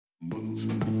So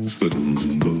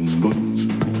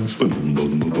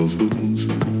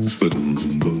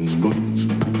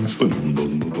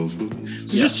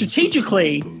just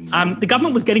strategically, the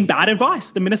government was getting bad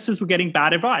advice. The ministers were getting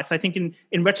bad advice. I think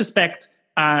in retrospect,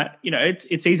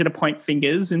 it's easy to point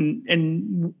fingers,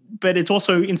 but it's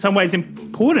also in some ways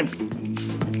important.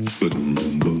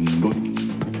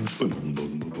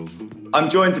 I'm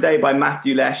joined today by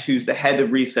Matthew Lesh, who's the head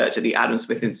of research at the Adam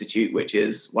Smith Institute, which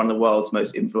is one of the world's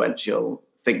most influential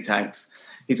think tanks.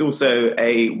 He's also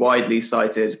a widely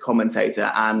cited commentator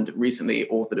and recently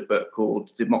authored a book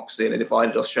called Democracy in a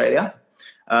Divided Australia.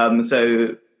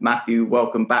 So, Matthew,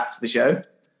 welcome back to the show.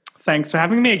 Thanks for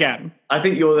having me again. I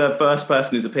think you're the first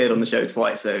person who's appeared on the show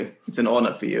twice, so it's an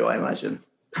honour for you, I imagine.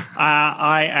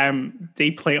 I am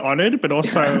deeply honoured, but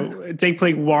also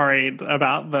deeply worried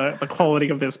about the quality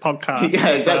of this podcast. Yeah,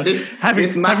 exactly.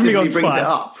 This massively brings it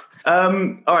up.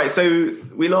 All right, so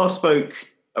we last spoke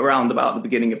around about the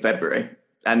beginning of February,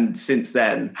 and since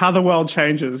then... How the world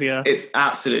changes, yeah. It's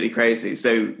absolutely crazy.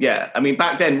 So, yeah, I mean,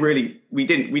 back then, really,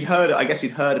 we'd heard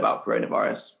about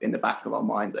coronavirus in the back of our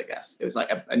minds, I guess. It was like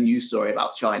a news story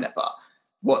about China, but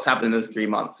what's happened in those 3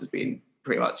 months has been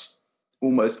pretty much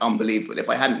almost unbelievable.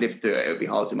 If I hadn't lived through it, it would be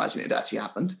hard to imagine it had actually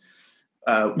happened.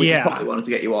 Which is probably wanted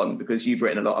to get you on because you've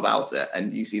written a lot about it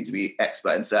and you seem to be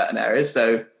expert in certain areas.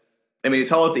 So, I mean, it's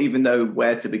hard to even know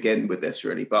where to begin with this,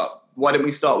 really. But why don't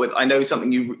we start with, I know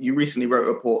something you recently wrote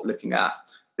a report looking at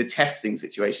the testing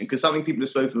situation, because something people have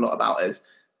spoken a lot about is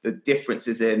the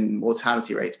differences in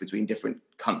mortality rates between different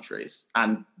countries.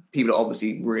 And people are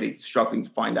obviously really struggling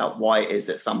to find out why it is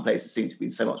that some places seem to be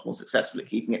so much more successful at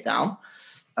keeping it down.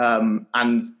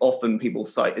 And often people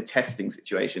cite the testing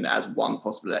situation as one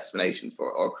possible explanation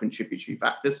for or a contributory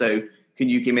factor. So can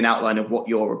you give me an outline of what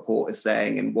your report is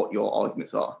saying and what your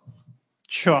arguments are?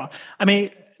 Sure. I mean,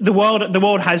 the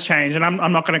world has changed, and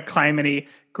I'm not going to claim any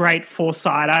great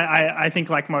foresight. I think,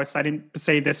 like most, I didn't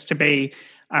perceive this to be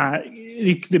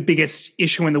the biggest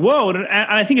issue in the world. And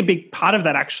I think a big part of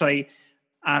that actually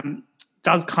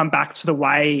does come back to the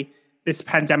way this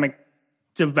pandemic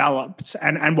developed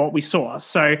and what we saw.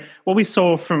 So what we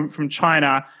saw from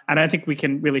China, and I don't think we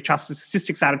can really trust the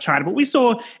statistics out of China, but we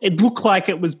saw it looked like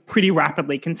it was pretty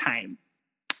rapidly contained.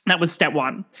 That was step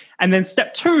one. And then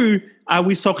step two,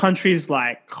 we saw countries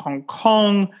like Hong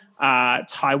Kong,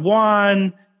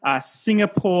 Taiwan,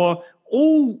 Singapore,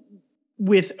 all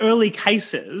with early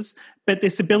cases, but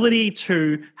this ability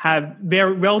to have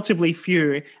very relatively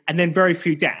few and then very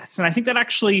few deaths. And I think that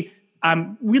actually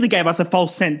really gave us a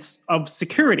false sense of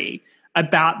security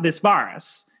about this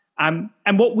virus. And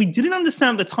what we didn't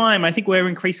understand at the time, I think we're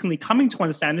increasingly coming to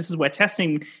understand, this is where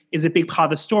testing is a big part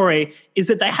of the story, is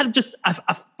that they had just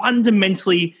a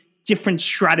fundamentally different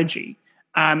strategy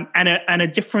and a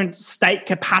different state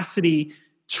capacity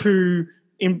to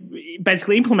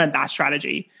basically implement that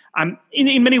strategy.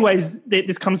 In many ways,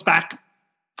 this comes back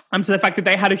to the fact that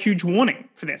they had a huge warning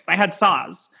for this. They had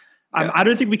SARS. I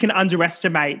don't think we can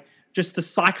underestimate just the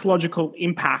psychological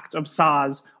impact of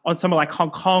SARS on someone like Hong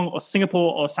Kong or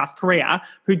Singapore or South Korea,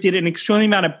 who did an extraordinary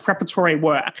amount of preparatory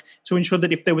work to ensure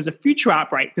that if there was a future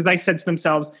outbreak, because they said to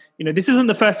themselves, this isn't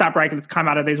the first outbreak that's come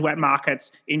out of these wet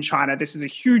markets in China. This is a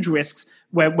huge risk.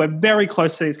 We're very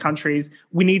close to these countries.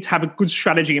 We need to have a good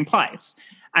strategy in place.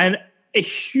 And a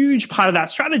huge part of that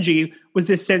strategy was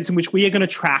this sense in which we are going to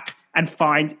track and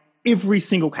find every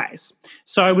single case.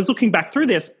 So I was looking back through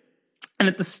this, and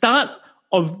at the start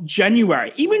of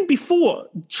January, even before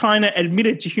China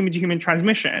admitted to human-to-human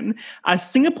transmission,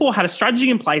 Singapore had a strategy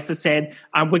in place that said,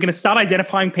 we're going to start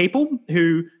identifying people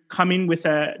who come in with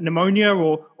a pneumonia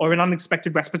or an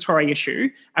unexpected respiratory issue,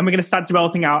 and we're going to start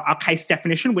developing our case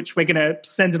definition, which we're going to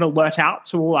send an alert out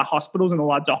to all our hospitals and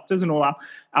all our doctors and all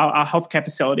our healthcare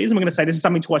facilities, and we're going to say this is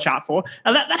something to watch out for.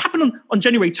 Now, that happened on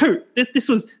January 2. This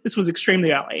was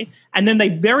extremely early. And then they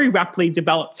very rapidly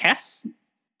developed tests.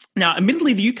 Now,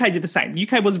 admittedly, the UK did the same. The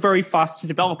UK was very fast to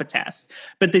develop a test.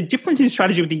 But the difference in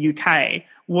strategy with the UK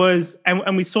was,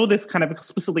 and we saw this kind of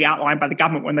explicitly outlined by the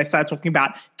government when they started talking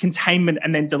about containment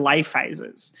and then delay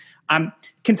phases.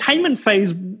 Containment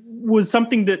phase was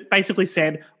something that basically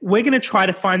said, we're going to try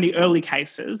to find the early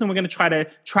cases and we're going to try to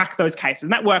track those cases.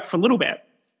 And that worked for a little bit.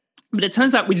 But it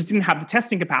turns out we just didn't have the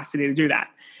testing capacity to do that.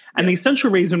 And the essential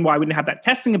reason why we didn't have that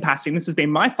testing capacity, and this has been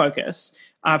my focus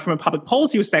from a public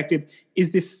policy perspective,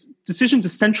 is this decision to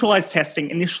centralise testing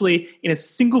initially in a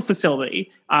single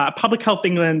facility, Public Health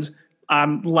England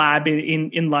lab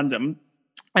in London,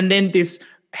 and then this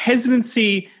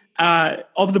hesitancy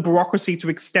of the bureaucracy to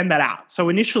extend that out. So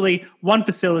initially, one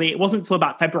facility, it wasn't until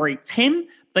about February 10,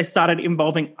 they started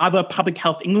involving other Public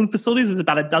Health England facilities. There's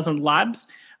about a dozen labs.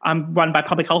 run by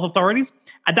public health authorities.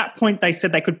 At that point, they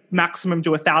said they could maximum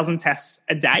do 1,000 tests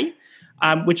a day,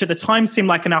 which at the time seemed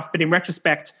like enough, but in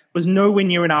retrospect was nowhere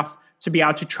near enough to be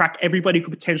able to track everybody who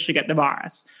could potentially get the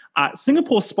virus.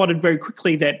 Singapore spotted very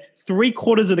quickly that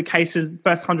 3/4 of the cases, the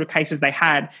first 100 cases they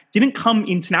had, didn't come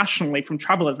internationally from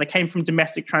travelers. They came from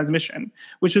domestic transmission,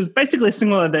 which was basically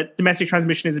similar that domestic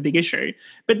transmission is a big issue.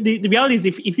 But the reality is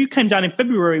if you came down in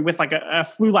February with like a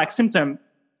flu-like symptom,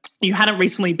 you hadn't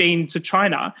recently been to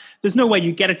China, there's no way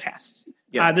you get a test.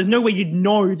 Yeah. There's no way you'd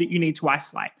know that you need to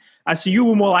isolate. So you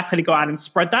were more likely to go out and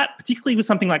spread that, particularly with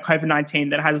something like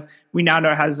COVID-19 that we now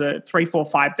know has a 3, 4,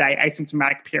 5 day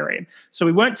asymptomatic period. So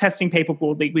we weren't testing people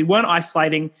broadly. We weren't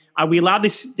isolating. We allowed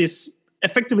this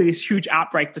effectively this huge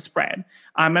outbreak to spread.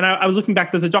 And I was looking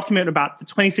back, there's a document about the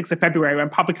 26th of February when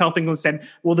Public Health England said,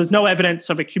 well, there's no evidence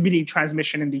of a community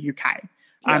transmission in the UK.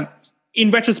 Yeah. In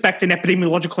retrospect, an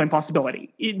epidemiological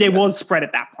impossibility. There was spread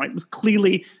at that point. It was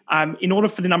clearly, in order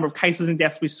for the number of cases and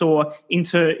deaths we saw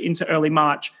into early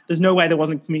March, there's no way there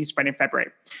wasn't community spread in February.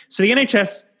 So the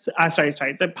NHS,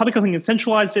 the Public Health England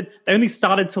centralised it. They only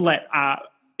started to let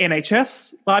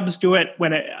NHS labs do it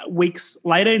weeks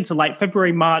later into late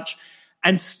February, March,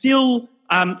 and still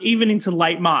even into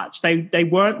late March, they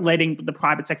weren't letting the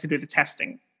private sector do the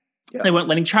testing. Yeah. They weren't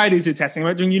letting charities do testing. They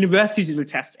weren't doing universities do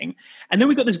testing. And then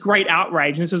we got this great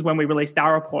outrage. And this is when we released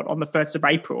our report on the 1st of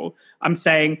April. I'm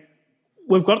saying,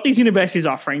 we've got these universities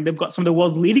offering. They've got some of the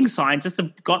world's leading scientists.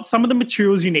 They've got some of the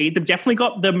materials you need. They've definitely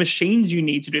got the machines you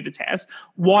need to do the test.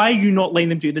 Why are you not letting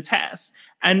them do the test?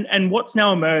 And what's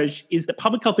now emerged is that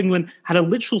Public Health England had a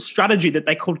literal strategy that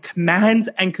they called command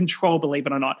and control, believe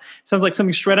it or not. It sounds like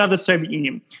something straight out of the Soviet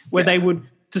Union, where they would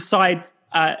decide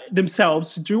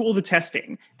themselves to do all the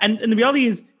testing. And the reality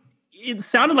is, it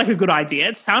sounded like a good idea.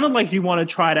 It sounded like you want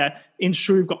to try to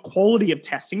ensure you've got quality of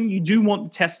testing. You do want the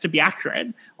tests to be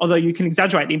accurate, although you can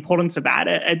exaggerate the importance of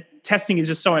that. Testing is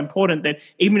just so important that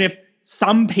even if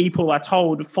some people are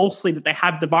told falsely that they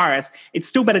have the virus, it's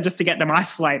still better just to get them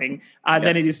isolating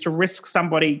than it is to risk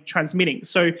somebody transmitting.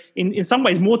 So in some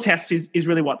ways, more tests is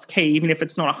really what's key, even if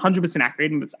it's not 100%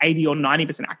 accurate, even if it's 80 or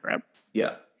 90% accurate.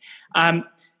 Yeah.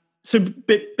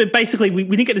 But basically, we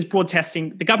didn't get this broad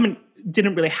testing. The government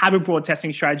didn't really have a broad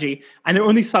testing strategy, and they're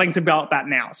only starting to develop that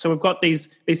now. So we've got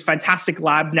these fantastic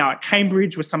labs now at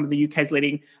Cambridge with some of the UK's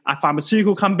leading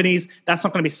pharmaceutical companies. That's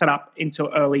not going to be set up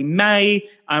until early May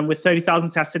with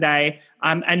 30,000 tests a day.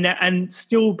 And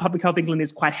still, Public Health England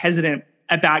is quite hesitant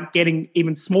about getting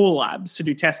even smaller labs to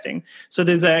do testing. So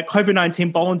there's a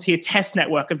COVID-19 volunteer test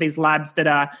network of these labs that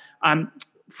are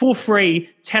for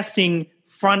free testing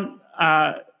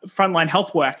frontline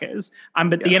health workers, but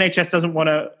the NHS doesn't want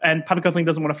to, and Public Health England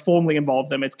doesn't want to formally involve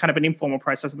them. It's kind of an informal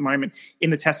process at the moment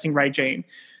in the testing regime.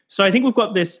 So I think we've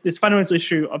got this fundamental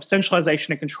issue of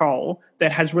centralisation and control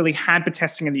that has really hampered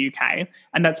testing in the UK,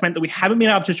 and that's meant that we haven't been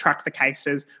able to track the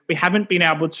cases. We haven't been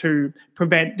able to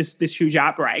prevent this huge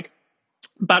outbreak.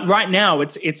 But right now,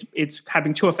 it's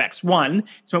having two effects. One,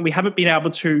 it's when we haven't been able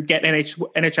to get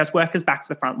NHS workers back to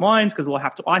the front lines because they'll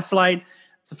have to isolate.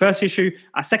 It's the first issue.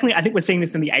 Secondly, I think we're seeing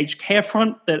this in the aged care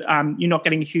front, that you're not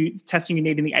getting huge testing you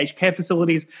need in the aged care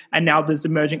facilities, and now there's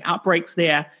emerging outbreaks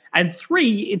there. And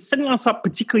three, it's setting us up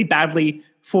particularly badly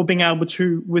for being able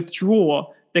to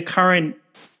withdraw the current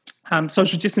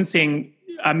social distancing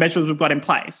measures we've got in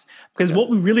place. Because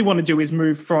what we really want to do is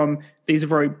move from these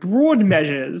very broad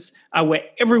measures where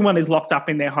everyone is locked up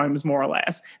in their homes, more or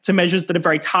less, to measures that are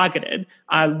very targeted,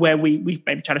 where we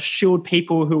maybe try to shield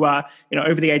people who are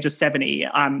over the age of 70,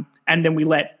 and then we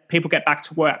let people get back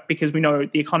to work because we know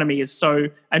the economy is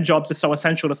and jobs are so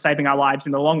essential to saving our lives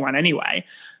in the long run anyway.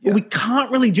 But we can't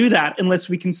really do that unless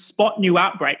we can spot new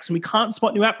outbreaks. And we can't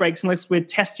spot new outbreaks unless we're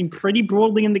testing pretty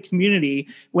broadly in the community.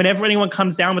 Whenever anyone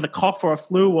comes down with a cough or a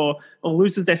flu or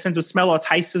loses their sense of smell or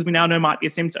taste, as we now know might be a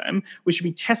symptom, we should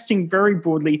be testing very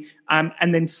broadly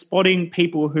and then spotting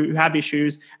people who have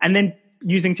issues, and then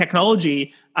using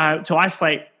technology to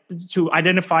isolate, to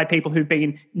identify people who've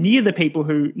been near the people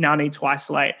who now need to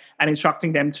isolate, and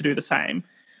instructing them to do the same.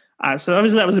 So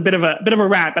obviously that was a bit of a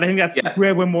rant, but I think that's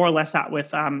where we're more or less at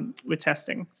with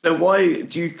testing. So why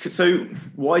do you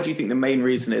think the main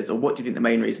reason is, or what do you think the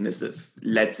main reason is that's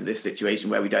led to this situation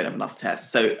where we don't have enough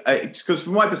tests? So because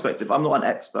from my perspective, I'm not an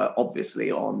expert,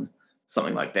 obviously, on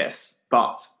something like this,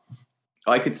 but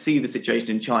I could see the situation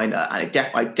in China, and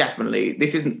I definitely,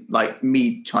 this isn't like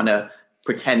me trying to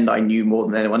pretend I knew more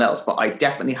than anyone else, but I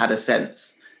definitely had a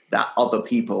sense that other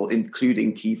people,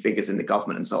 including key figures in the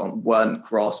government and so on, weren't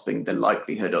grasping the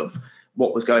likelihood of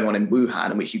what was going on in Wuhan,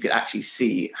 and which you could actually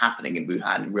see happening in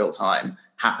Wuhan in real time,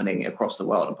 happening across the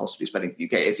world and possibly spreading to the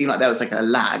UK. It seemed like there was like a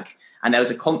lag, And there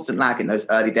was a constant lag in those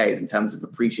early days in terms of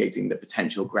appreciating the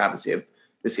potential gravity of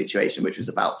the situation, which was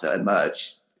about to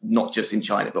emerge, not just in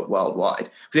China, but worldwide.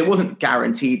 Because it wasn't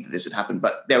guaranteed that this would happen,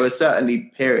 but there were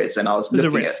certainly periods when I was looking a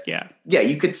risk, at,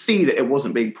 you could see that it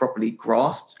wasn't being properly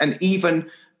grasped. And even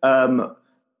to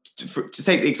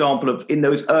take the example of in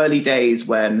those early days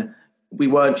when we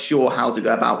weren't sure how to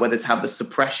go about whether to have the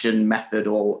suppression method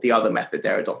or the other method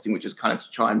they're adopting, which was kind of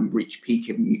to try and reach peak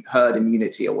herd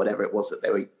immunity or whatever it was that they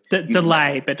were.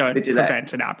 Delay, but don't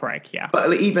prevent an outbreak,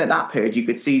 But even at that period, you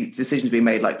could see decisions being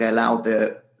made, like they allowed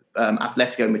the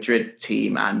Atletico Madrid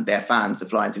team and their fans to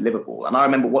fly into Liverpool. And I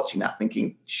remember watching that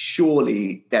thinking,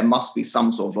 surely there must be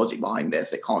some sort of logic behind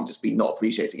this. It can't just be not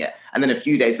appreciating it. And then a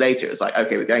few days later, it was like,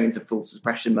 okay, we're going into full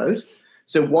suppression mode.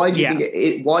 So why do you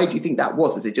think why do you think that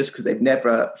was? Is it just because they've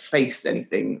never faced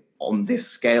anything on this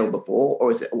scale before?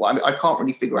 Or is it, I can't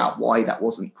really figure out why that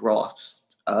wasn't grasped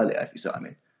earlier, if you see what I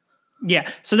mean. Yeah.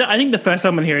 So I think the first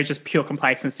element here is just pure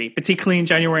complacency, particularly in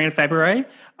January and February.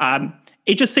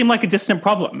 It just seemed like a distant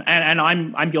problem. And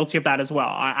I'm guilty of that as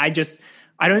well.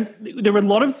 There are a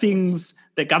lot of things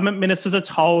that government ministers are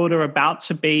told are about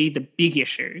to be the big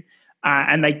issue.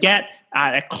 And they're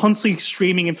constantly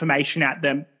streaming information at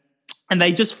them. And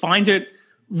they just find it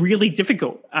really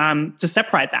difficult to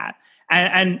separate that.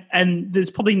 And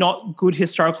there's probably not good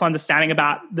historical understanding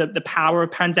about the power of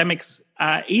pandemics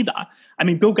either. I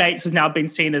mean, Bill Gates has now been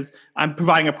seen as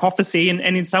providing a prophecy, and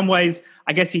in some ways,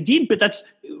 I guess he did, but that's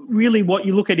really what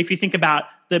you look at if you think about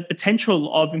the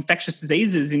potential of infectious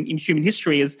diseases in human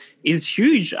history is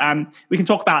huge. We can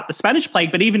talk about the Spanish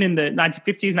plague, but even in the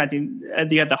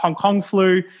 1950s, you had the Hong Kong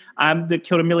flu that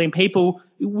killed 1 million people.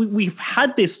 We've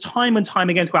had this time and time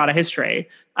again throughout our history.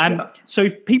 So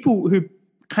people who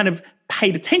kind of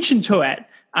paid attention to it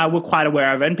were quite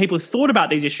aware of it, and people who thought about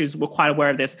these issues were quite aware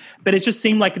of this, but it just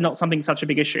seemed like not something such a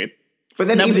big issue. But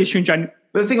then that was the issue in January.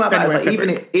 But the thing about that is, like, even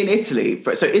in Italy,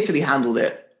 so Italy handled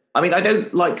it. I mean, I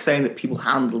don't like saying that people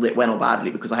handled it well or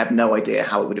badly, because I have no idea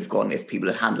how it would have gone if people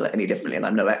had handled it any differently, and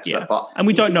I'm no expert. And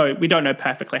we don't know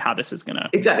perfectly how this is going to.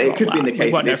 Exactly, it could be in the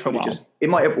case. It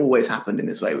might have always happened in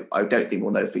this way. I don't think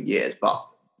we'll know for years. But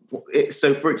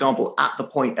so, for example, at the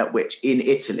point at which in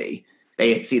Italy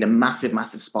they had seen a massive,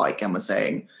 massive spike and were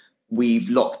saying, we've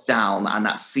locked down and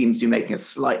that seems to be making a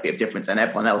slight bit of difference and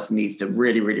everyone else needs to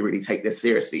really, really, really take this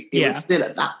seriously. It was still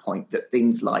at that point that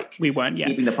things like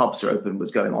keeping the pubs open was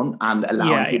going on and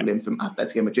allowing people in from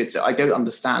Atletico Madrid. So I don't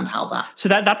understand how that... So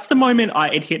that's the moment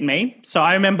it hit me. So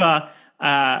I remember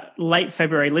late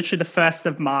February, literally the 1st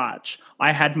of March,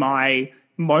 I had my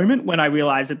moment when I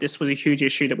realized that this was a huge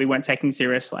issue that we weren't taking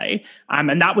seriously.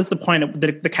 And that was the point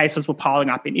that the cases were piling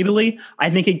up in Italy. I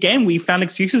think, again, we found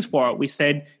excuses for it. We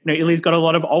said, Italy's got a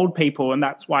lot of old people and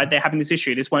that's why they're having this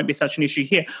issue. This won't be such an issue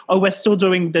here. Oh, we're still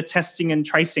doing the testing and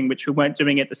tracing, which we weren't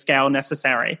doing at the scale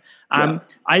necessary.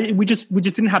 We just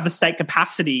didn't have the state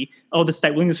capacity or the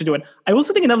state willingness to do it. I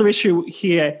also think another issue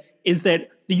here is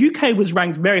that the UK was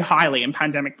ranked very highly in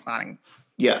pandemic planning.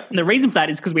 Yeah. And the reason for that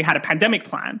is because we had a pandemic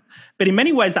plan. But in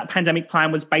many ways, that pandemic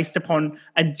plan was based upon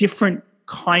a different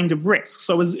kind of risk.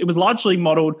 So it was largely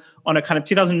modeled on a kind of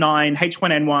 2009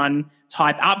 H1N1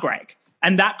 type outbreak.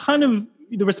 And that kind of,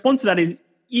 the response to that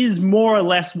is more or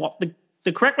less what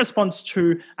the correct response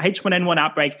to a H1N1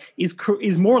 outbreak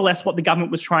is more or less what the government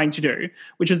was trying to do,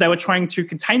 which is they were trying to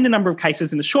contain the number of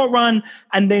cases in the short run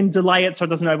and then delay it so it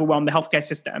doesn't overwhelm the healthcare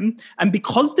system. And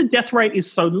because the death rate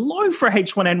is so low for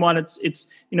H1N1, it's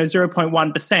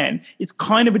 0.1%, it's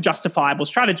kind of a justifiable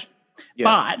strategy. Yeah.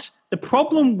 But the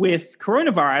problem with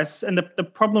coronavirus and the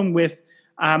problem with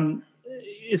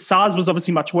SARS was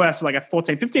obviously much worse, like a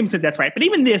 14-15% death rate. But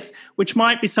even this, which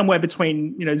might be somewhere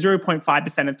between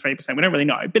 0.5% and 3%, we don't really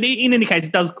know. But in any case,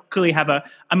 it does clearly have a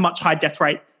much higher death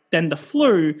rate than the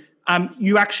flu.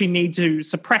 You actually need to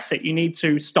suppress it. You need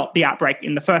to stop the outbreak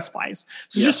in the first place.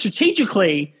 So just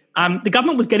strategically, the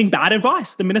government was getting bad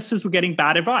advice. The ministers were getting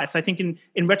bad advice. I think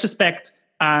in retrospect,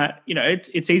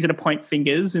 it's easy to point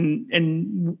fingers,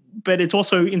 but it's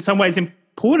also in some ways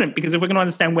important, because if we're going to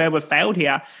understand where we've failed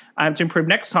here to improve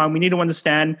next time, we need to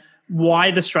understand why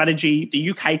the strategy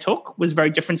the UK took was very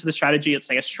different to the strategy, let's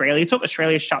say, Australia took.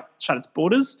 Australia shut its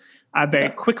borders very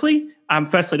quickly,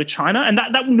 firstly to China, and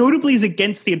that notably is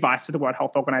against the advice of the World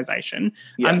Health Organization.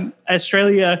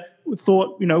 Australia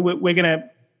thought, we're going to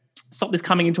stop this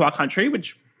coming into our country,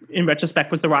 which in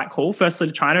retrospect was the right call, firstly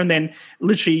to China, and then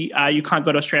literally you can't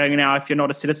go to Australia now if you're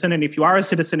not a citizen. And if you are a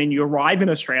citizen and you arrive in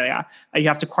Australia, you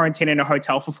have to quarantine in a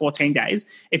hotel for 14 days.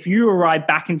 If you arrive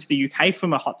back into the UK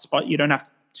from a hotspot, you don't have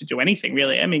to do anything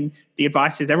really. I mean, the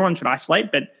advice is everyone should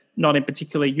isolate, but not in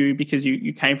particular you, because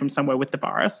you came from somewhere with the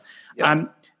virus. Yeah.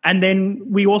 And then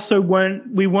we also weren't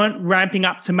ramping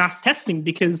up to mass testing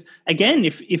because, again,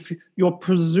 if you're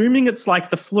presuming it's like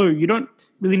the flu, you don't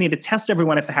really need to test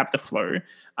everyone if they have the flu.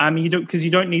 You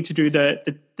don't need to do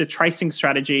the tracing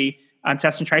strategy,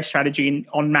 test and trace strategy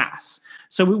en masse.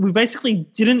 So we basically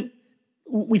didn't.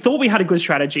 We thought we had a good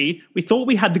strategy. We thought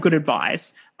we had the good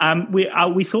advice.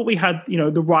 We thought we had,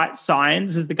 the right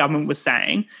science, as the government was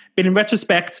saying. But in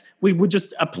retrospect, we were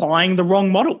just applying the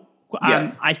wrong model.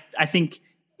 I think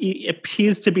it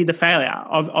appears to be the failure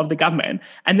of the government.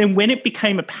 And then when it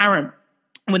became apparent,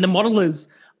 when the modelers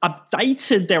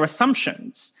updated their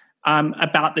assumptions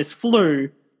about this flu,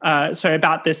 so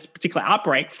about this particular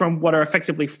outbreak, from what are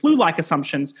effectively flu-like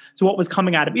assumptions to what was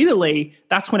coming out of Italy,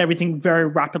 that's when everything very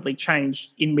rapidly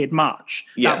changed in mid-March.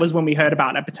 Yeah. That was when we heard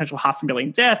about a potential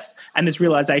 500,000 deaths and this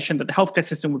realization that the healthcare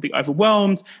system would be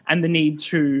overwhelmed and the need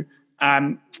to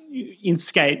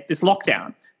instigate this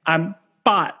lockdown.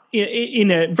 But in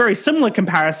a very similar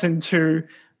comparison to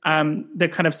the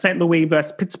kind of St. Louis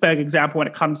versus Pittsburgh example when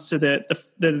it comes to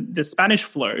the Spanish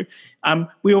flu,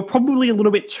 we were probably a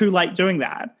little bit too late doing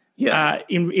that. Yeah.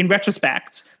 In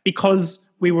retrospect, because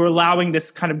we were allowing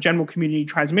this kind of general community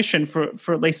transmission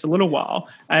for at least a little while,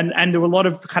 and there were a lot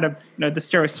of kind of the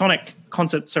Stereosonic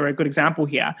concerts are a good example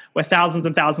here, where thousands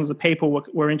and thousands of people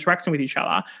were interacting with each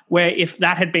other. Where if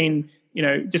that had been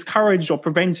discouraged or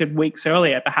prevented weeks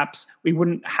earlier, perhaps we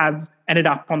wouldn't have ended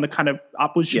up on the kind of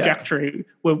upwards trajectory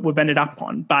we've ended up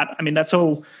on. But I mean, it's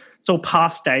all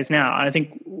past days now. I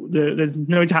think there's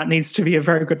no doubt needs to be a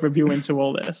very good review into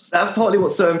all this. That's partly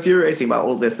what's so infuriating about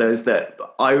all this, though, is that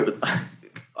I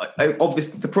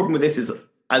obviously the problem with this is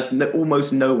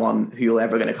almost no one who you're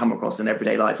ever going to come across in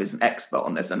everyday life is an expert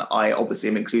on this, and I obviously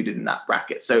am included in that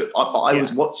bracket. So I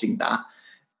was watching that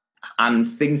and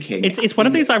thinking, it's one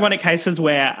of these ironic cases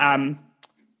where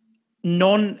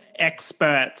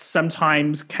non-experts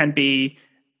sometimes can be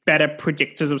better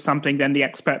predictors of something than the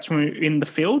experts in the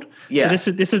field. Yeah.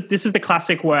 So this is the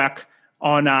classic work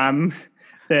on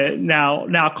the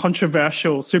now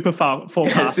controversial super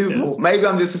forecasters. Maybe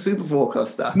I'm just a super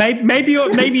forecaster. Maybe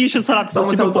you should set up some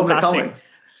super forecasting. Comments.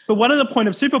 But one of the point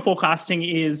of super forecasting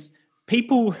is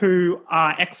people who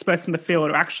are experts in the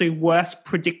field are actually worse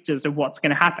predictors of what's going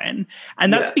to happen.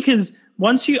 And that's because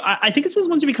once you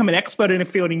become an expert in a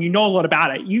field and you know a lot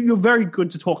about it, you're very good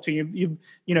to talk to.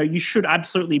 You should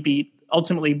absolutely be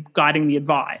ultimately guiding the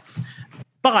advice.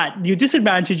 But your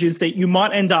disadvantage is that you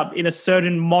might end up in a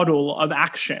certain model of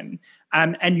action,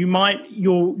 and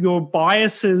your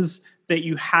biases that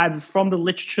you have from the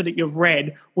literature that you've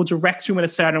read will direct you in a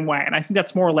certain way. And I think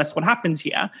that's more or less what happens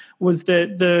here, was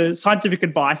the scientific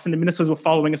advice and the ministers were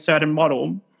following a certain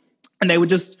model, and they were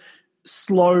just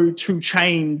slow to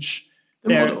change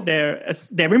their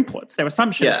inputs, their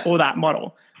assumptions for that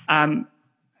model. And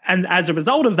as a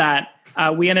result of that,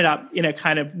 we ended up in a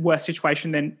kind of worse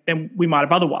situation than we might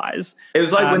have otherwise. It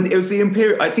was like when it was the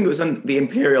Imperial, I think it was when the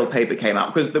Imperial paper came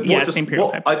out, because the Imperial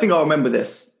paper. I think I remember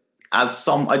this as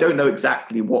I don't know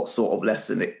exactly what sort of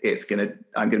lesson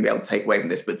I'm going to be able to take away from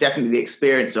this, but definitely the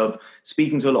experience of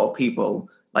speaking to a lot of people,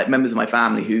 like members of my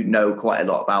family who know quite a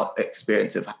lot about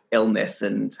experience of illness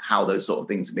and how those sort of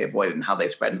things can be avoided and how they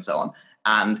spread and so on.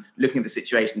 And looking at the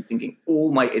situation and thinking,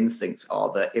 all my instincts are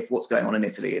that if what's going on in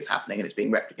Italy is happening and it's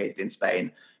being replicated in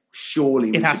Spain,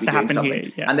 surely we should be doing something.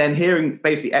 Here, yeah. And then hearing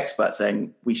basically experts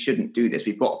saying we shouldn't do this,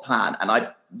 we've got a plan. And I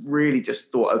really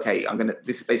just thought, okay,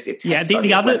 this is basically a test.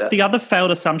 Yeah, the other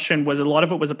failed assumption was a lot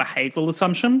of it was a behavioural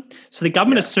assumption. So the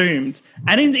government assumed,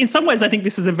 and in some ways I think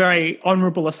this is a very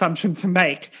honourable assumption to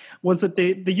make, was that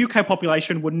the UK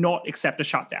population would not accept a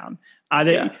shutdown.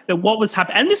 That what was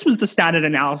happening, and this was the standard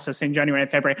analysis in January and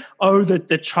February.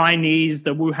 The Chinese,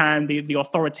 the Wuhan, the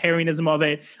authoritarianism of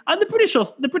it, and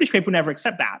the British people never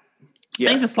accept that. Yeah.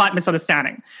 I think it's a slight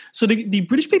misunderstanding. So the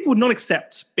British people would not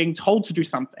accept being told to do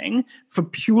something for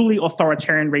purely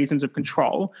authoritarian reasons of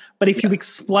control. But if you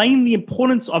explain the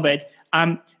importance of it,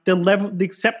 the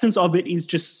acceptance of it is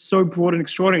just so broad and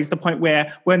extraordinary. It's the point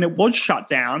where when it was shut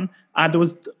down, there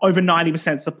was over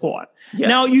 90% support. Yeah.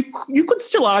 Now, you could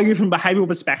still argue from a behavioural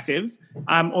perspective,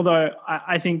 although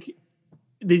I think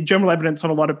the general evidence on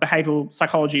a lot of behavioural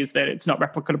psychology is that it's not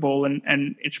replicable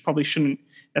and it probably shouldn't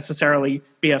necessarily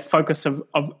be a focus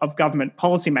of government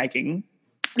policy making.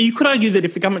 You could argue that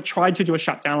if the government tried to do a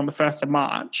shutdown on the 1st of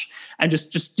March and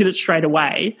just did it straight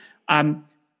away,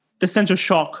 the sense of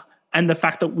shock and the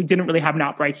fact that we didn't really have an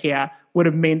outbreak here would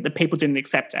have meant that people didn't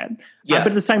accept it. Yeah. But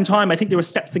at the same time, I think there were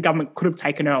steps the government could have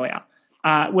taken earlier.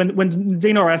 When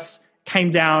DNRS came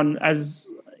down as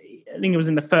think it was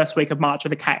in the first week of March of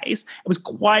the case, it was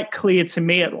quite clear to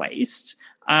me at least,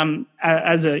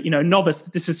 as a novice,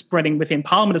 that this is spreading within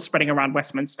Parliament, is spreading around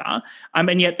Westminster,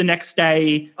 and yet the next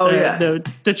day,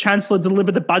 the Chancellor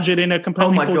delivered the budget in a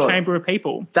completely full chamber of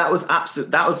people. That was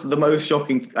the most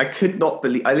shocking. I could not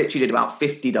believe. I literally did about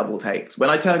 50 double takes when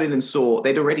I turned in and saw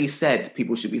they'd already said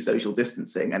people should be social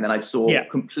distancing, and then I saw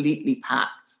completely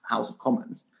packed House of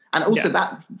Commons, and also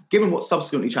that, given what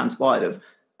subsequently transpired of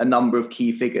a number of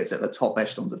key figures at the top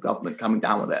echelons of government coming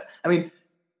down with it. I mean,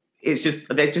 they're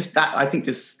just that, I think,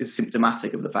 just is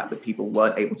symptomatic of the fact that people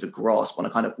weren't able to grasp on a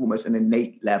kind of almost an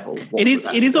innate level. It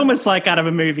is almost like out of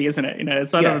a movie, isn't it?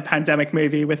 It's out of a pandemic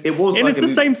movie it's the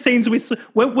same scenes we saw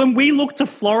when we looked to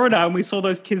Florida and we saw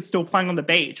those kids still playing on the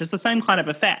beach. It's the same kind of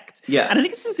effect. Yeah. And I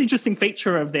think this is the interesting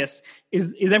feature of this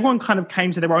is everyone kind of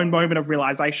came to their own moment of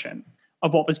realization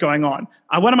of what was going on.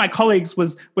 One of my colleagues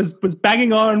was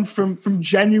banging on from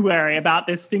January about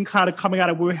this thing kind of coming out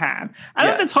of Wuhan. And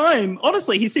at the time,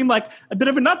 honestly, he seemed like a bit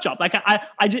of a nut job. Like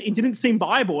it didn't seem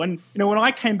viable. And, when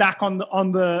I came back on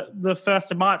the 1st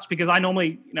of March, because I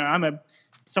normally, I'm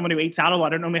someone who eats out a lot. I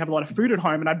don't normally have a lot of food at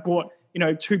home. And I bought,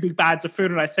 2 big bags of food.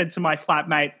 And I said to my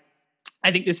flatmate,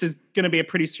 I think this is going to be a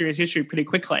pretty serious issue pretty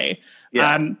quickly.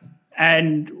 Yeah.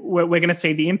 And we're going to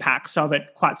see the impacts of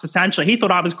it quite substantially. He thought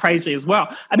I was crazy as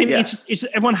well. I mean, it's just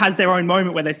everyone has their own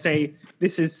moment where they say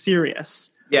this is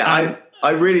serious. Yeah,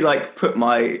 I really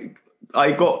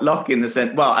I got lucky in the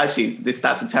sense. Well, actually,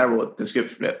 that's a terrible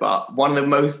description of it. But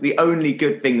the only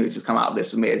good thing which has come out of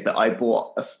this for me is that I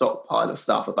bought a stockpile of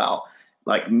stuff about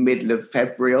like middle of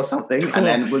February or something, and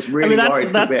then was really worried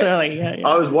for a bit. Early, yeah.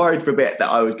 I was worried for a bit that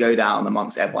I would go down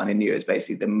amongst everyone who knew it was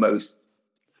basically the most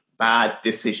bad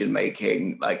decision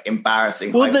making, like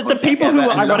embarrassing. Well, the people who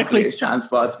were ironically, it's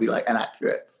transpired to be like an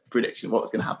accurate prediction of what was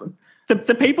going to happen.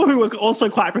 The people who were also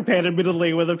quite prepared,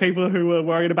 admittedly, were the people who were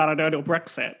worried about a no-deal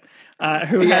Brexit,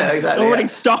 who had already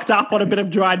stocked up on a bit of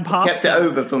dried pasta. Kept it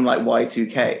over from like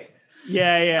Y2K.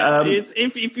 Yeah. It's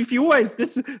if you always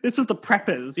this is the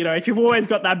preppers. If you've always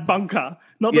got that bunker,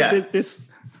 not that this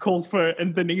calls for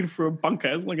the need for a bunker.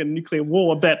 It's like a nuclear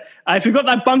war, but if you've got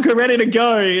that bunker ready to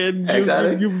go, and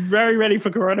you're very ready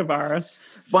for coronavirus.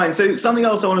 Fine. So something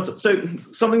else I wanted to. So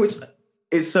something which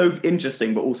is so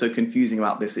interesting but also confusing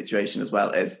about this situation as well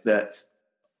is that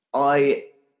I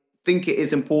think it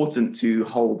is important to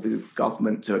hold the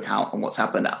government to account on what's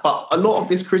happened. But a lot of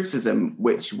this criticism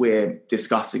which we're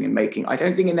discussing and making, I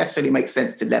don't think it necessarily makes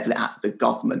sense to level it at the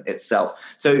government itself.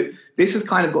 So this has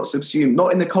kind of got subsumed,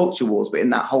 not in the culture wars, but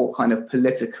in that whole kind of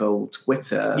political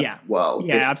Twitter world.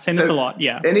 Yeah, I've seen this a lot,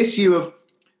 An issue of...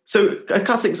 So a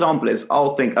classic example is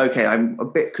I'll think, okay, I'm a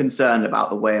bit concerned about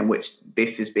the way in which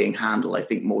this is being handled. I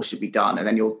think more should be done. And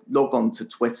then you'll log on to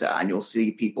Twitter and you'll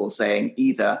see people saying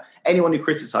either anyone who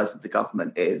criticizes the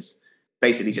government is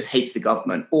basically just hates the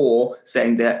government, or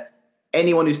saying that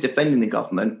anyone who's defending the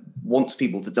government wants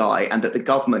people to die and that the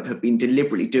government have been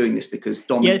deliberately doing this because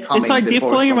Dominic Cummings... this idea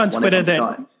floating around Twitter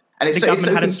that the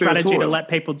government had a strategy to let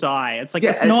people die. It's like,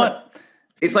 it's not...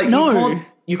 It's like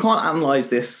you can't analyze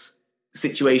this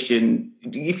situation.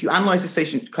 If you analyze the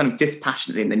situation kind of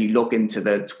dispassionately and then you log into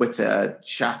the Twitter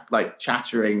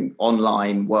chattering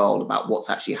online world about what's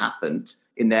actually happened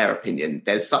in their opinion,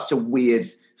 there's such a weird,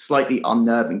 slightly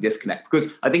unnerving disconnect,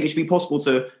 because I think it should be possible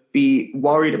to be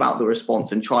worried about the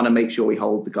response and trying to make sure we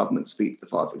hold the government's feet to the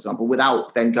fire, for example,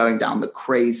 without then going down the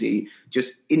crazy,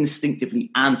 just instinctively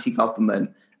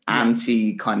anti-government,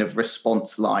 anti kind of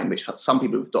response line, which some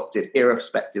people have adopted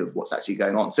irrespective of what's actually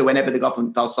going on. So whenever the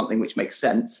government does something which makes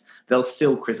sense, they'll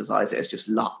still criticize it as just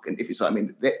luck. And if you saw,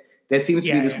 there seems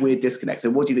to be this weird disconnect. So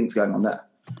what do you think is going on there?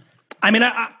 I mean,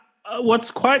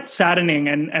 what's quite saddening,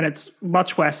 and it's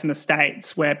much worse in the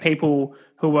States, where people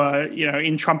who are,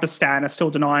 in Trumpistan are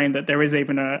still denying that there is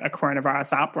even a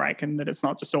coronavirus outbreak and that it's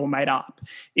not just all made up,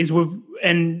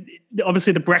 and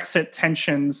obviously the Brexit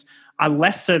tensions are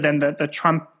lesser than the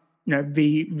Trump,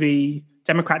 the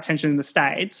Democrat tension in the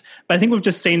States. But I think we've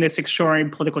just seen this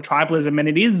extreme political tribalism, and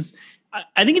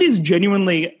I think it is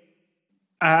genuinely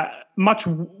much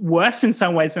worse in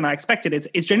some ways than I expected.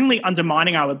 It's genuinely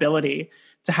undermining our ability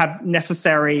to have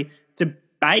necessary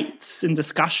debates and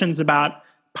discussions about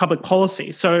public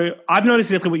policy. So I've noticed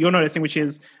exactly what you're noticing, which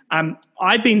is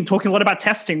I've been talking a lot about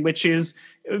testing, which is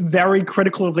very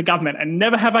critical of the government. And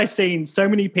never have I seen so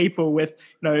many people with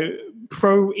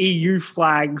pro-EU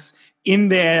flags in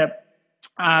their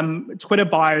Twitter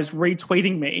bios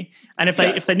retweeting me. And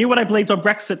if they knew what I believed on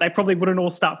Brexit, they probably wouldn't all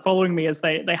start following me as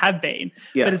they have been.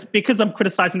 Yeah. But it's because I'm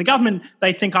criticizing the government,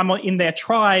 they think I'm in their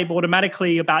tribe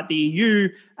automatically about the EU,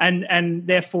 and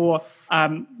therefore,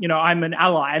 I'm an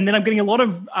ally. And then I'm getting a lot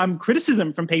of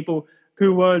criticism from people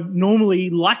who would normally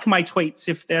like my tweets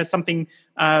if there's something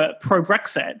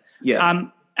pro-Brexit. Yeah.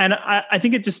 And I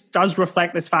think it just does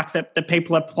reflect this fact that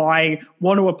people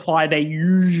want to apply their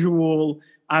usual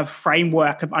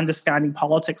framework of understanding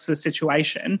politics to the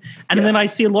situation. And then I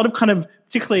see a lot of kind of,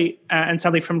 particularly, and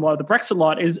sadly from a lot of the Brexit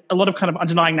lot, is a lot of kind of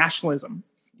underlying nationalism.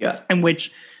 Yeah. In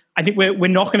which I think we're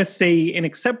not going to see an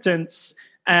acceptance.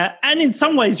 And in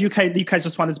some ways, the UK's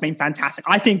response has been fantastic.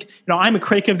 I think, I'm a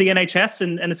critic of the NHS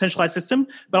and a centralised system,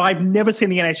 but I've never seen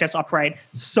the NHS operate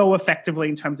so effectively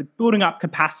in terms of building up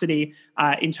capacity,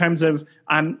 in terms of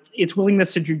its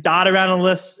willingness to do data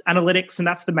analytics, and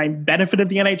that's the main benefit of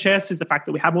the NHS, is the fact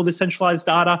that we have all this centralised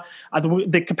data,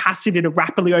 the capacity to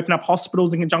rapidly open up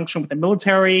hospitals in conjunction with the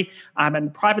military and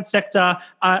the private sector.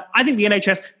 I think the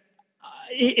NHS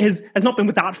has not been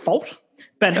without fault,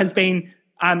 but has been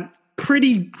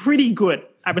pretty good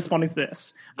at responding to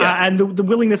this, and the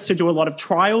willingness to do a lot of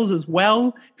trials as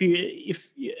well.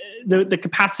 If the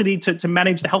capacity to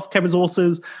manage the healthcare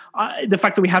resources, the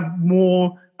fact that we have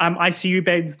more ICU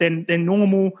beds than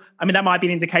normal. I mean, that might be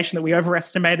an indication that we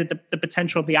overestimated the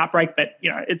potential of the outbreak, but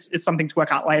it's something to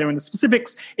work out later in the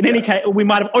specifics. In any case, we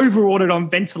might have overordered on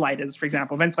ventilators, for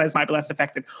example. Ventilators might be less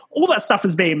effective. All that stuff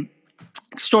has been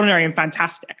extraordinary and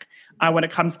fantastic when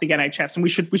it comes to the NHS, and we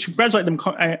should congratulate them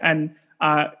and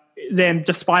them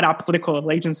despite our political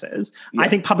allegiances. I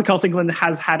think Public Health England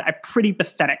has had a pretty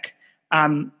pathetic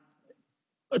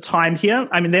time here.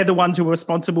 I mean, they're the ones who were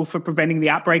responsible for preventing the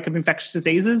outbreak of infectious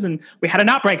diseases, and we had an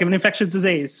outbreak of an infectious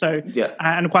disease. So,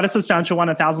 and quite a substantial one,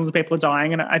 and thousands of people are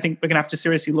dying. And I think we're going to have to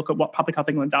seriously look at what Public Health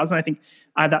England does, and I think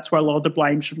that's where a lot of the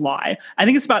blame should lie. I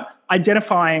think it's about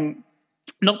identifying,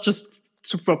 not just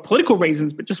for political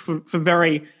reasons, but just for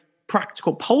very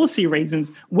practical policy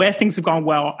reasons, where things have gone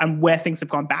well and where things have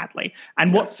gone badly,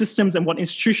 and what systems and what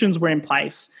institutions were in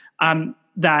place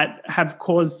that have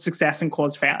caused success and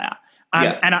caused failure.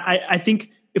 And I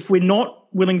think if we're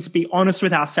not willing to be honest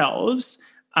with ourselves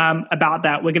about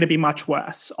that, we're going to be much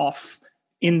worse off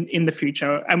in the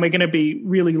future, and we're going to be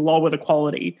really lower the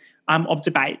quality of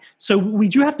debate. So we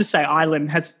do have to say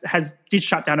Ireland did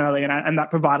shut down early, and that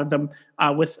provided them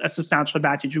with a substantial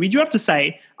advantage. We do have to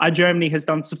say Germany has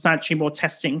done substantially more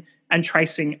testing and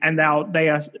tracing, and now they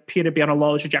appear to be on a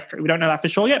lower trajectory. We don't know that for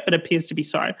sure yet, but it appears to be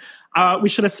so. We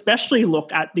should especially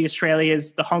look at the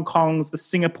Australias, the Hong Kongs, the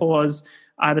Singapores,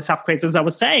 the South Koreans, as I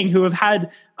was saying, who have had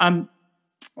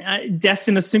deaths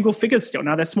in the single figures still.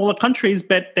 Now, they're smaller countries,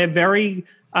 but they're very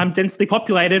densely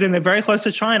populated, and they're very close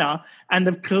to China, and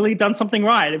they've clearly done something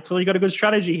right. They've clearly got a good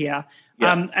strategy here.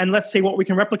 And let's see what we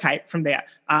can replicate from there.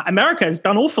 America has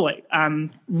done awfully,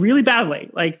 really badly.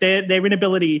 Like their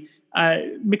inability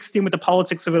mixed in with the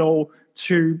politics of it all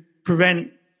to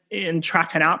prevent and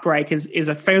track an outbreak is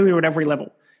a failure at every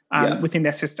level within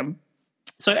their system.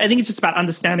 So I think it's just about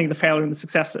understanding the failure and the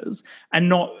successes, and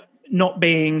not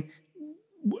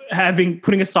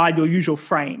putting aside your usual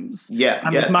frames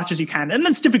as much as you can. And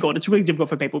that's difficult. It's really difficult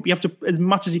for people. But you have to, as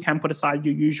much as you can, put aside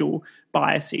your usual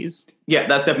biases. Yeah,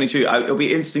 that's definitely true. It'll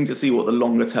be interesting to see what the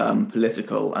longer term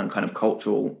political and kind of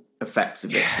cultural effects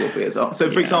of this will be as well.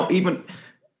 So, for example, even,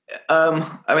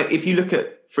 if you look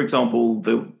at, for example,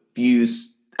 the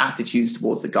attitudes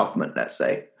towards the government, let's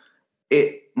say,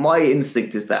 my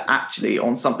instinct is that actually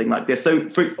on something like this,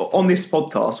 on this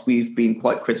podcast, we've been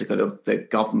quite critical of the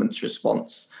government's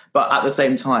response, but at the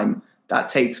same time, that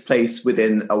takes place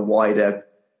within a wider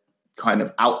kind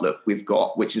of outlook we've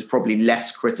got, which is probably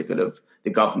less critical of the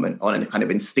government on a kind of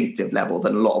instinctive level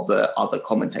than a lot of the other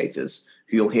commentators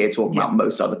who you'll hear talking about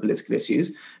most other political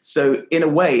issues. So in a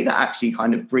way, that actually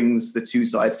kind of brings the two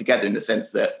sides together in the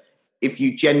sense that if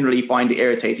you generally find it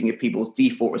irritating if people's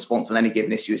default response on any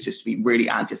given issue is just to be really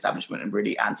anti-establishment and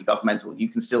really anti-governmental, you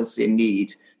can still see a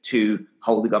need to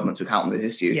hold the government to account on this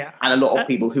issue. Yeah. And a lot of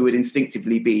people who would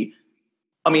instinctively be,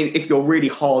 if you're really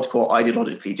hardcore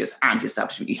ideologically just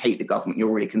anti-establishment, you hate the government,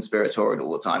 you're really conspiratorial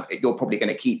all the time, you're probably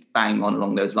going to keep banging on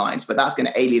along those lines. But that's going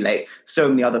to alienate so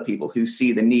many other people who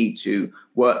see the need to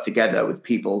work together with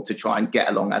people to try and get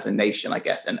along as a nation, I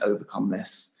guess, and overcome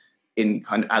this in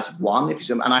kind of as one.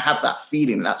 And I have that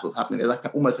feeling that's what's happening. There's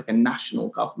almost like a national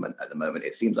government at the moment.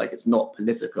 It seems like it's not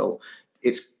political.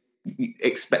 It's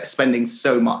spending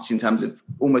so much in terms of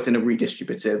almost in a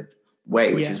redistributive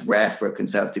way, which is rare for a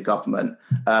conservative government.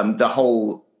 The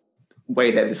whole way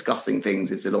they're discussing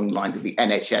things is along the lines of the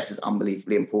NHS is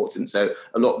unbelievably important. So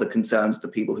a lot of the concerns of the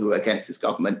people who are against this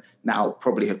government now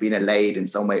probably have been allayed in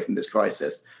some way from this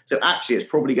crisis. So actually, it's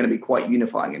probably going to be quite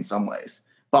unifying in some ways.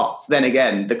 But then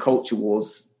again, the culture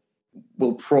wars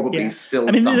will probably still.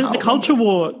 I mean, the culture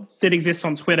war that exists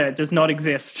on Twitter does not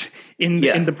exist in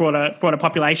the broader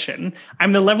population. I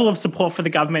mean, the level of support for the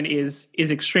government is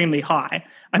extremely high.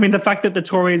 I mean, the fact that the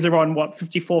Tories are on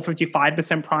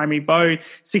 55% primary vote,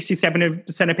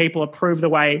 67% of people approve the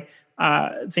way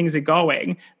things are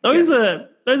going. Those are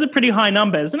pretty high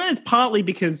numbers, and it's partly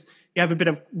because you have a bit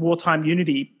of wartime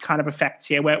unity kind of effect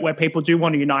here where people do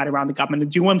want to unite around the government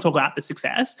and do want to talk about the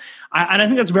success. And I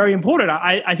think that's very important.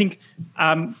 I think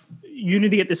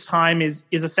unity at this time is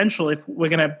essential if we're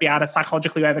going to be able to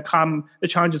psychologically overcome the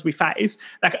challenges we face.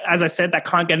 Like, as I said, that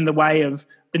can't get in the way of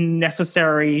the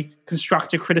necessary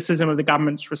constructive criticism of the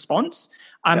government's response.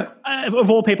 Of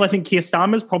all people, I think Keir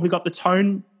Starmer's probably got the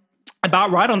tone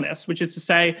about right on this, which is to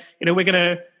say, we're going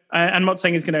to, I'm not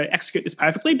saying he's going to execute this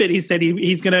perfectly, but he said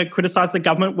he's going to criticize the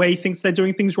government where he thinks they're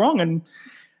doing things wrong. And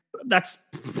that's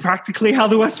practically how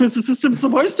the Westminster system is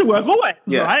supposed to work always,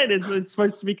 right? It's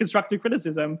supposed to be constructive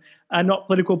criticism, not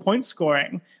political point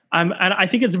scoring. And I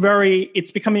think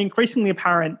it's becoming increasingly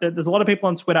apparent that there's a lot of people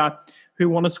on Twitter who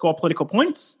want to score political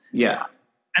points. Yeah.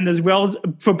 And there's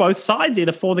for both sides,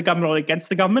 either for the government or against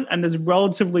the government. And there's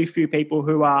relatively few people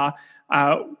who are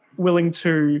willing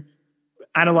to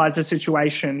analyze the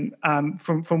situation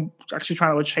from actually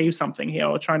trying to achieve something here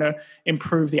or trying to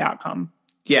improve the outcome.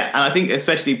 Yeah, and I think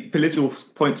especially political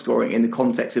point scoring in the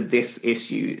context of this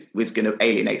issue was going to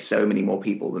alienate so many more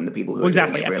people than the people who are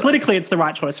exactly. doing it. Politically, it's the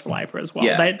right choice for Labor as well.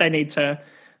 Yeah. They need to.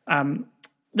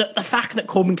 The fact that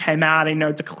Corbyn came out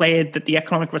and declared that the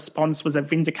economic response was a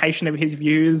vindication of his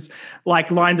views, like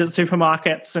lines at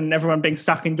supermarkets and everyone being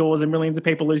stuck indoors and millions of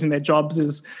people losing their jobs,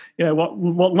 is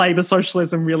what Labor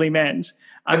socialism really meant.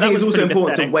 I think it's also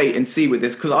important to wait and see with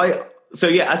this because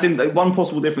as in one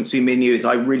possible difference between me and you is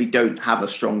I really don't have a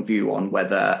strong view on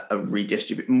whether a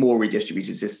more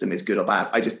redistributed system is good or bad.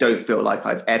 I just don't feel like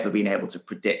I've ever been able to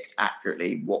predict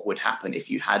accurately what would happen if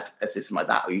you had a system like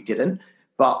that or you didn't.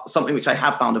 But something which I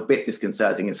have found a bit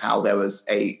disconcerting is how there was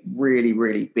a really,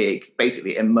 really big,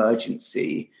 basically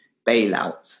emergency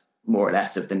bailout, more or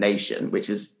less, of the nation, which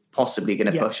is possibly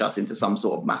going to push us into some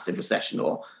sort of massive recession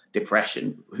or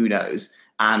depression, who knows.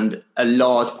 And a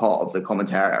large part of the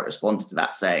commentariat responded to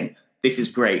that saying, this is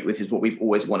great, this is what we've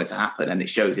always wanted to happen, and it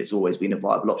shows it's always been a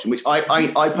viable option, which I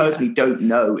personally don't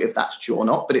know if that's true or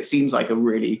not, but it seems like a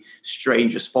really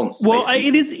strange response. Well,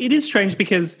 it is strange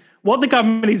because what the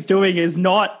government is doing is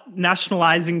not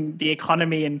nationalising the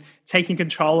economy and taking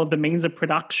control of the means of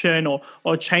production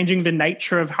or changing the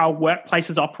nature of how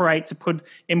workplaces operate to put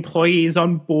employees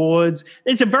on boards.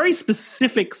 It's a very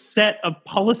specific set of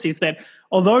policies that,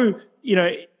 although,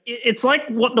 it's like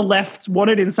what the left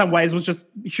wanted in some ways was just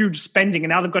huge spending, and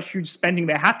now they've got huge spending,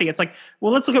 they're happy. It's like,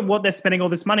 well, let's look at what they're spending all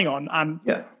this money on.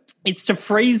 It's to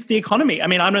freeze the economy. I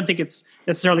mean, I don't think it's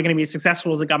necessarily going to be as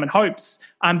successful as the government hopes,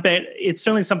 but it's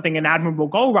certainly an admirable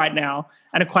goal right now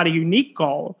and quite a unique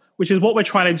goal, which is what we're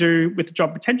trying to do with the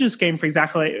job retention scheme, for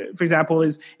example,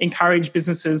 is encourage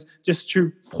businesses just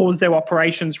to pause their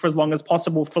operations for as long as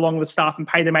possible, furlough the staff and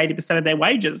pay them 80% of their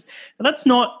wages. And it's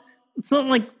not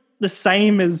like the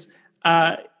same as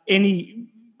any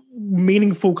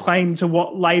meaningful claim to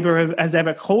what Labor has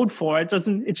ever called for. It's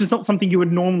just not something you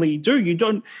would normally do. You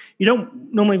don't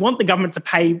normally want the government to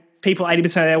pay people 80%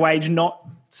 of their wage not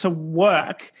to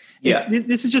work. Yeah.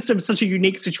 This is just such a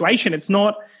unique situation. It's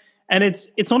not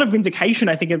a vindication,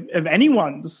 I think, of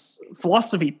anyone's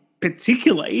philosophy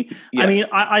particularly. Yeah. I mean,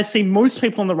 I see most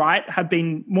people on the right have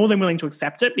been more than willing to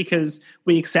accept it because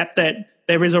we accept that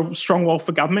there is a strong role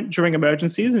for government during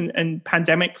emergencies and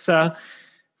pandemics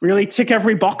really tick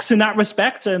every box in that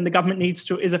respect, and the government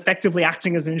is effectively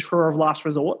acting as an insurer of last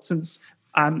resort, since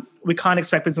we can't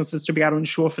expect businesses to be able to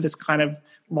insure for this kind of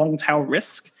long tail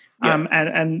risk,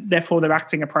 and therefore they're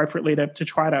acting appropriately to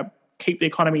try to keep the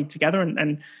economy together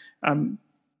and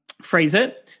freeze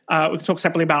it. We can talk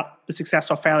separately about the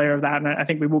success or failure of that, and I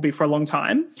think we will be for a long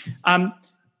time. But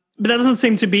that doesn't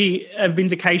seem to be a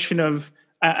vindication of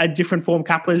a different form of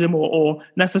capitalism or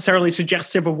necessarily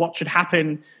suggestive of what should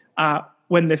happen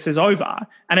when this is over.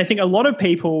 And I think a lot of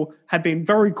people have been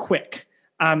very quick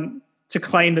to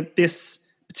claim that this,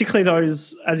 particularly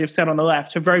those, as you've said on the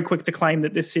left, are very quick to claim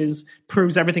that this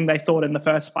proves everything they thought in the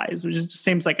first place, which just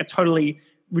seems like a totally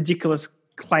ridiculous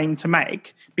claim to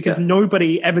make because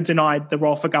nobody ever denied the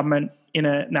role for government in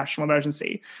a national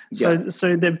emergency. So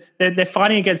they're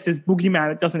fighting against this boogeyman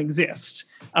that doesn't exist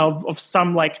of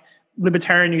some like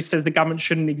libertarian who says the government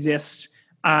shouldn't exist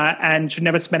and should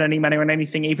never spend any money on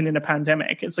anything, even in a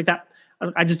pandemic. It's like that.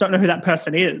 I just don't know who that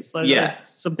person is. Like, there's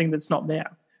something that's not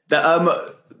there.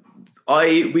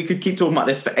 We could keep talking about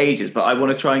this for ages, but I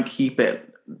want to try and keep it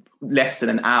less than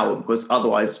an hour, because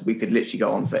otherwise we could literally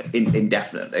go on for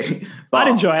indefinitely. But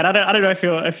I'd enjoy it. I don't know if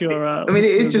you're. I mean, it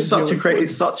is just such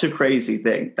a crazy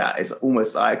thing that is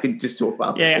almost. I could just talk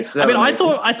about. Yeah, it. So I mean,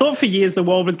 amazing. I thought for years the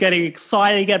world was getting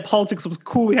exciting. Again, politics was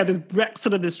cool. We had this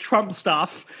Brexit and this Trump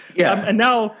stuff. Yeah, and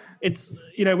now it's,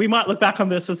 we might look back on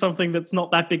this as something that's not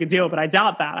that big a deal, but I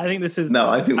doubt that. I think this is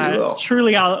I think we will.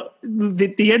 Truly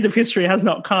the end of history has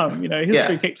not come.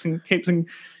 History keeps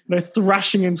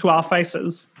thrashing into our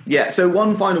faces. Yeah. So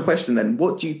one final question then.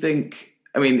 What do you think?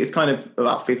 I mean, it's kind of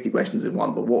about 50 questions in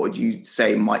one, but what would you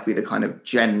say might be the kind of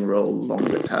general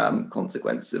longer term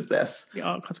consequences of this?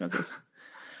 Yeah, consequences.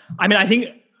 I mean, I think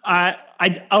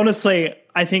I honestly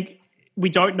think we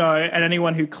don't know, and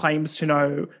anyone who claims to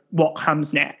know what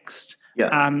comes next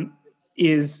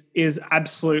is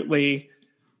absolutely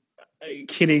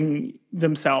kidding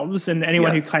themselves. And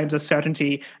anyone who claims a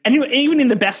certainty, and even in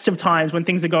the best of times when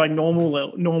things are going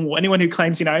normal, anyone who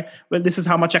claims, well, this is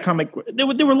how much economic, there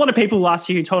were a lot of people last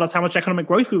year who told us how much economic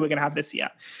growth we were going to have this year.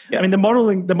 Yeah. I mean, the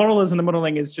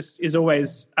modeling is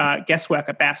always guesswork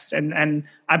at best, and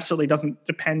absolutely doesn't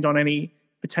depend on any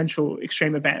potential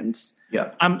extreme events.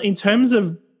 Yeah. In terms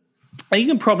of, you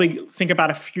can probably think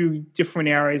about a few different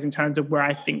areas in terms of where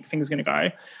I think things are going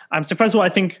to go. So first of all, I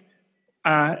think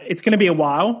it's going to be a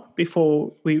while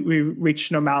before we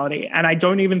reach normality. And I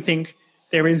don't even think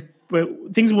things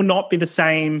will not be the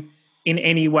same in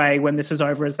any way when this is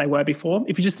over as they were before.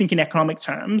 If you just think in economic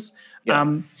terms,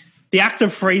 the act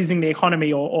of freezing the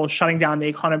economy or shutting down the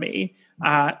economy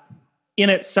in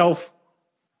itself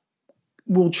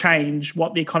will change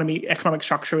what the economic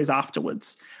structure is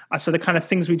afterwards. So the kind of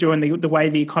things we do and the way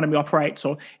the economy operates,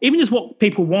 or even just what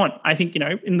people want. I think,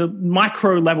 in the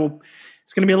micro level,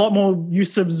 it's going to be a lot more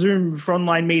use of Zoom for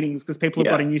online meetings because people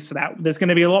have gotten used to that. There's going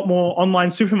to be a lot more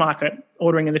online supermarket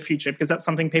ordering in the future because that's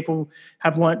something people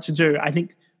have learnt to do. I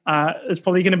think there's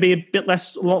probably going to be a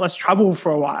lot less travel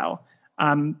for a while,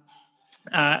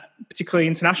 particularly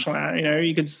internationally.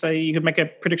 You could make a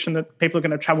prediction that people are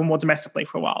going to travel more domestically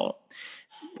for a while,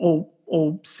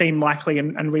 all seem likely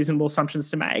and reasonable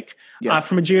assumptions to make. Yeah.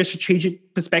 From a geostrategic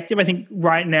perspective, I think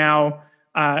right now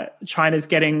China's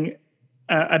getting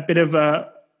a bit of a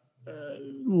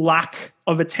lack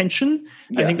of attention.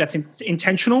 Yeah. I think that's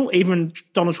intentional. Even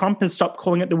Donald Trump has stopped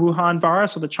calling it the Wuhan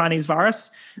virus or the Chinese virus,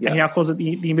 and he now calls it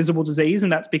the invisible disease.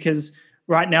 And that's because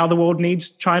right now the world needs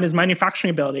China's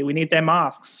manufacturing ability. We need their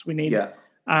masks. We need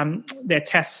their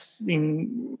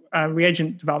testing,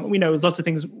 reagent development. We know there's lots of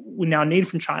things we now need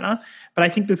from China. But I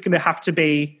think there's going to have to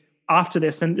be, after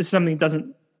this, and this is something that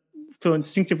doesn't feel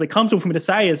instinctively comfortable for me to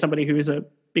say as somebody who is a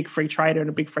big free trader and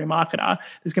a big free marketer,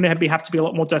 there's going to have to be a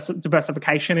lot more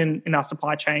diversification in our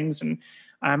supply chains. And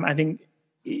I think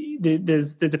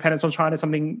there's the dependence on China,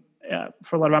 something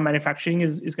for a lot of our manufacturing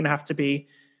is going to have to be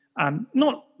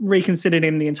not reconsidered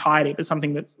in the entirety, but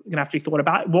something that's going to have to be thought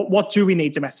about. What do we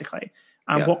need domestically?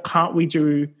 What can't we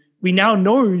do? We now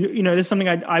know, there's something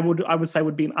I would say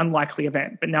would be an unlikely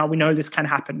event, but now we know this can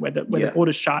happen where the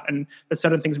borders shut and there's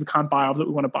certain things we can't buy of that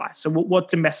we want to buy. So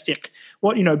what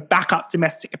backup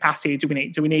domestic capacity do we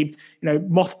need? Do we need,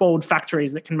 mothballed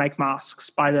factories that can make masks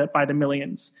by the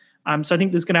millions? So I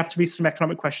think there's going to have to be some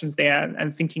economic questions there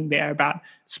and thinking there about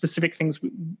specific things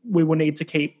we will need to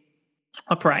keep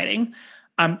operating.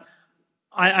 I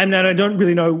don't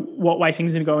really know what way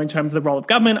things are going to go in terms of the role of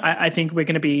government. I think we're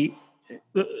going to be,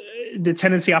 the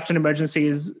tendency after an emergency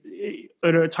is,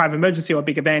 at a time of emergency or a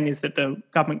big event, is that the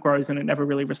government grows and it never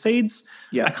really recedes.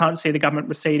 Yeah. I can't see the government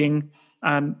receding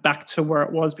back to where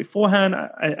it was beforehand.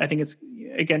 I think it's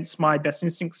against my best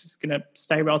instincts. It's going to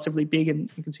stay relatively big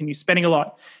and continue spending a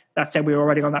lot. That said, we're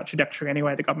already on that trajectory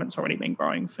anyway. The government's already been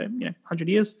growing for 100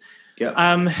 years. Yeah.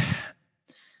 I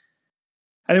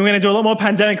think we're going to do a lot more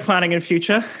pandemic planning in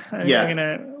future. We're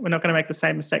not going to make the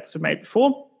same mistakes we've made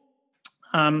before.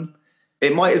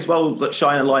 It might as well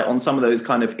shine a light on some of those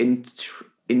kind of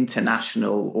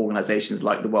international organizations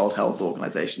like the World Health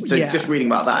Organization. So just reading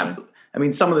about that, I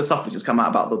mean, some of the stuff which has come out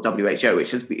about the WHO,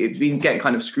 which it's been getting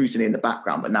kind of scrutiny in the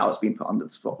background, but now it's been put under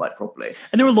the spotlight properly.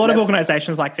 And there are a lot of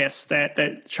organizations like this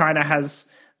that China has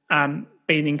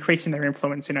been increasing their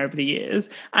influence in over the years.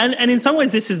 And in some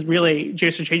ways, this is really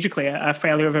geostrategically a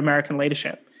failure of American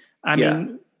leadership. I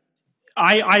mean,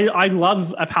 I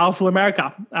love a powerful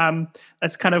America.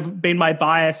 That's kind of been my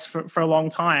bias for a long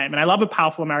time. And I love a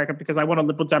powerful America because I want a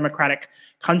liberal democratic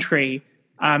country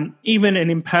even an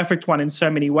imperfect one in so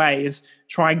many ways,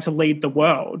 trying to lead the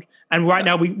world. And right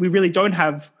now, we really don't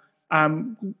have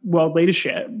world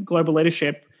leadership, global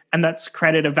leadership, and that's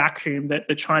created a vacuum that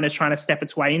China's trying to step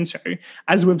its way into,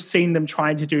 as we've seen them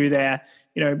trying to do their,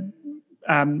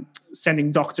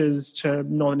 sending doctors to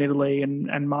northern Italy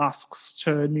and masks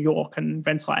to New York and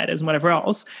ventilators and whatever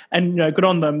else. And good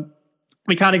on them.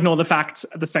 We can't ignore the fact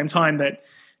at the same time that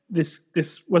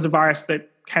this was a virus that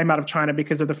came out of China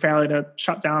because of the failure to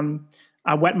shut down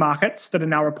wet markets that are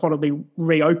now reportedly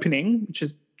reopening, which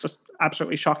is just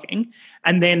absolutely shocking.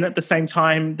 And then at the same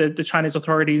time, the Chinese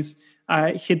authorities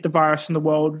hid the virus in the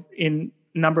world in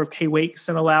a number of key weeks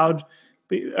and allowed,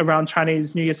 around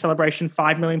Chinese New Year celebration,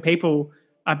 5 million people,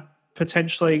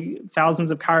 potentially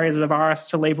thousands of carriers of the virus,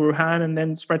 to leave Wuhan and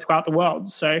then spread throughout the world.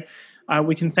 So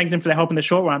we can thank them for their help in the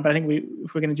short run, but I think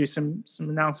if we're going to do some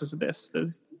analysis of this,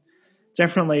 there's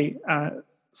definitely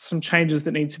some changes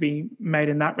that need to be made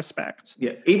in that respect.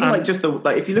 Yeah, even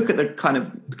if you look at the kind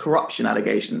of corruption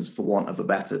allegations, for want of a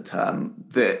better term,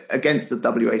 against the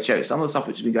WHO, some of the stuff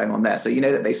which has been going on there. So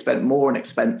that they spent more on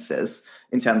expenses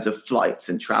in terms of flights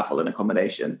and travel and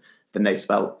accommodation than they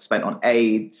spent on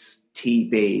AIDS,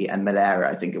 TB, and malaria,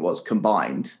 I think it was,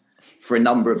 combined for a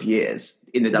number of years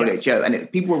in the WHO. And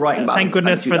people were writing about Thank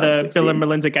goodness for the Bill and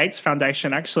Melinda Gates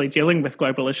Foundation actually dealing with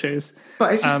global issues.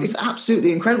 But it's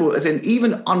absolutely incredible. As in,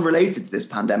 even unrelated to this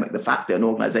pandemic, the fact that an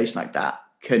organization like that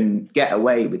can get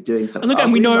away with doing something. And look,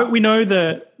 and we know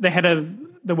the head of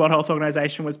the World Health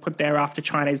Organization was put there after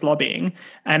Chinese lobbying,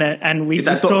 and we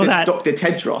saw that Dr.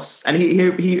 Tedros, and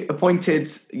he appointed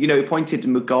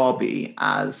Mugabe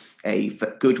as a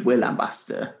goodwill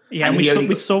ambassador. Yeah, and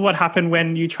we saw what happened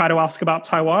when you try to ask about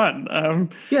Taiwan.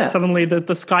 Suddenly the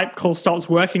Skype call stops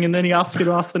working, and then he asks you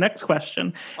to ask the next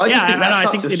question. I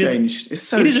think it's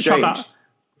so strange. A shocker.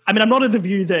 I mean, I'm not of the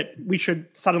view that we should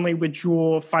suddenly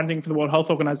withdraw funding for the World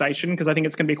Health Organization, because I think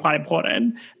it's going to be quite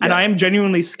important. And I am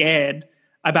genuinely scared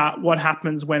about what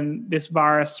happens when this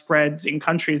virus spreads in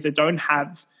countries that don't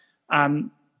have,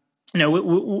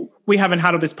 we haven't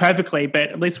handled this perfectly,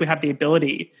 but at least we have the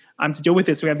ability to deal with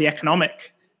this. We have the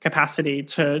economic capacity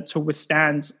to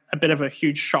withstand a bit of a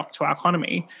huge shock to our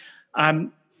economy.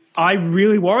 I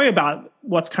really worry about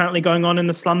what's currently going on in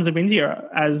the slums of India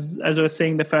as we're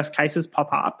seeing the first cases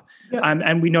pop up. Yeah.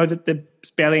 And we know that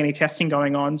there's barely any testing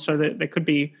going on, so that there could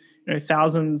be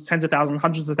thousands, tens of thousands,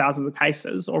 hundreds of thousands of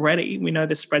cases already. We know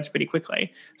this spreads pretty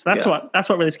quickly. So that's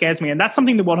what really scares me. And that's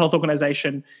something the World Health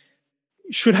Organization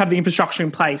should have the infrastructure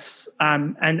in place,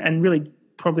 and really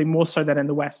probably more so than in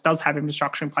the West, does have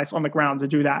infrastructure in place on the ground to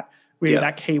do that,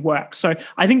 that key work. So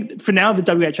I think for now, the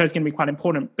WHO is going to be quite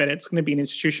important, but it's going to be an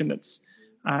institution that's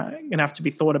going to have to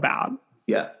be thought about.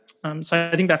 Yeah. So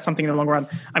I think that's something in the long run.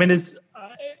 I mean,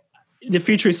 the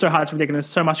future is so hard to predict, and there's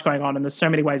so much going on, and there's so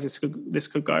many ways this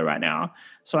could go right now.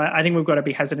 So I think we've got to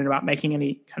be hesitant about making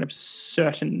anything kind of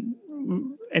certain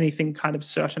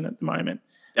at the moment.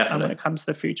 Definitely. When it comes to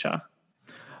the future.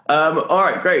 All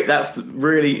right, great. That's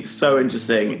really so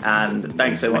interesting, and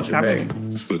thanks so much for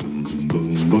being.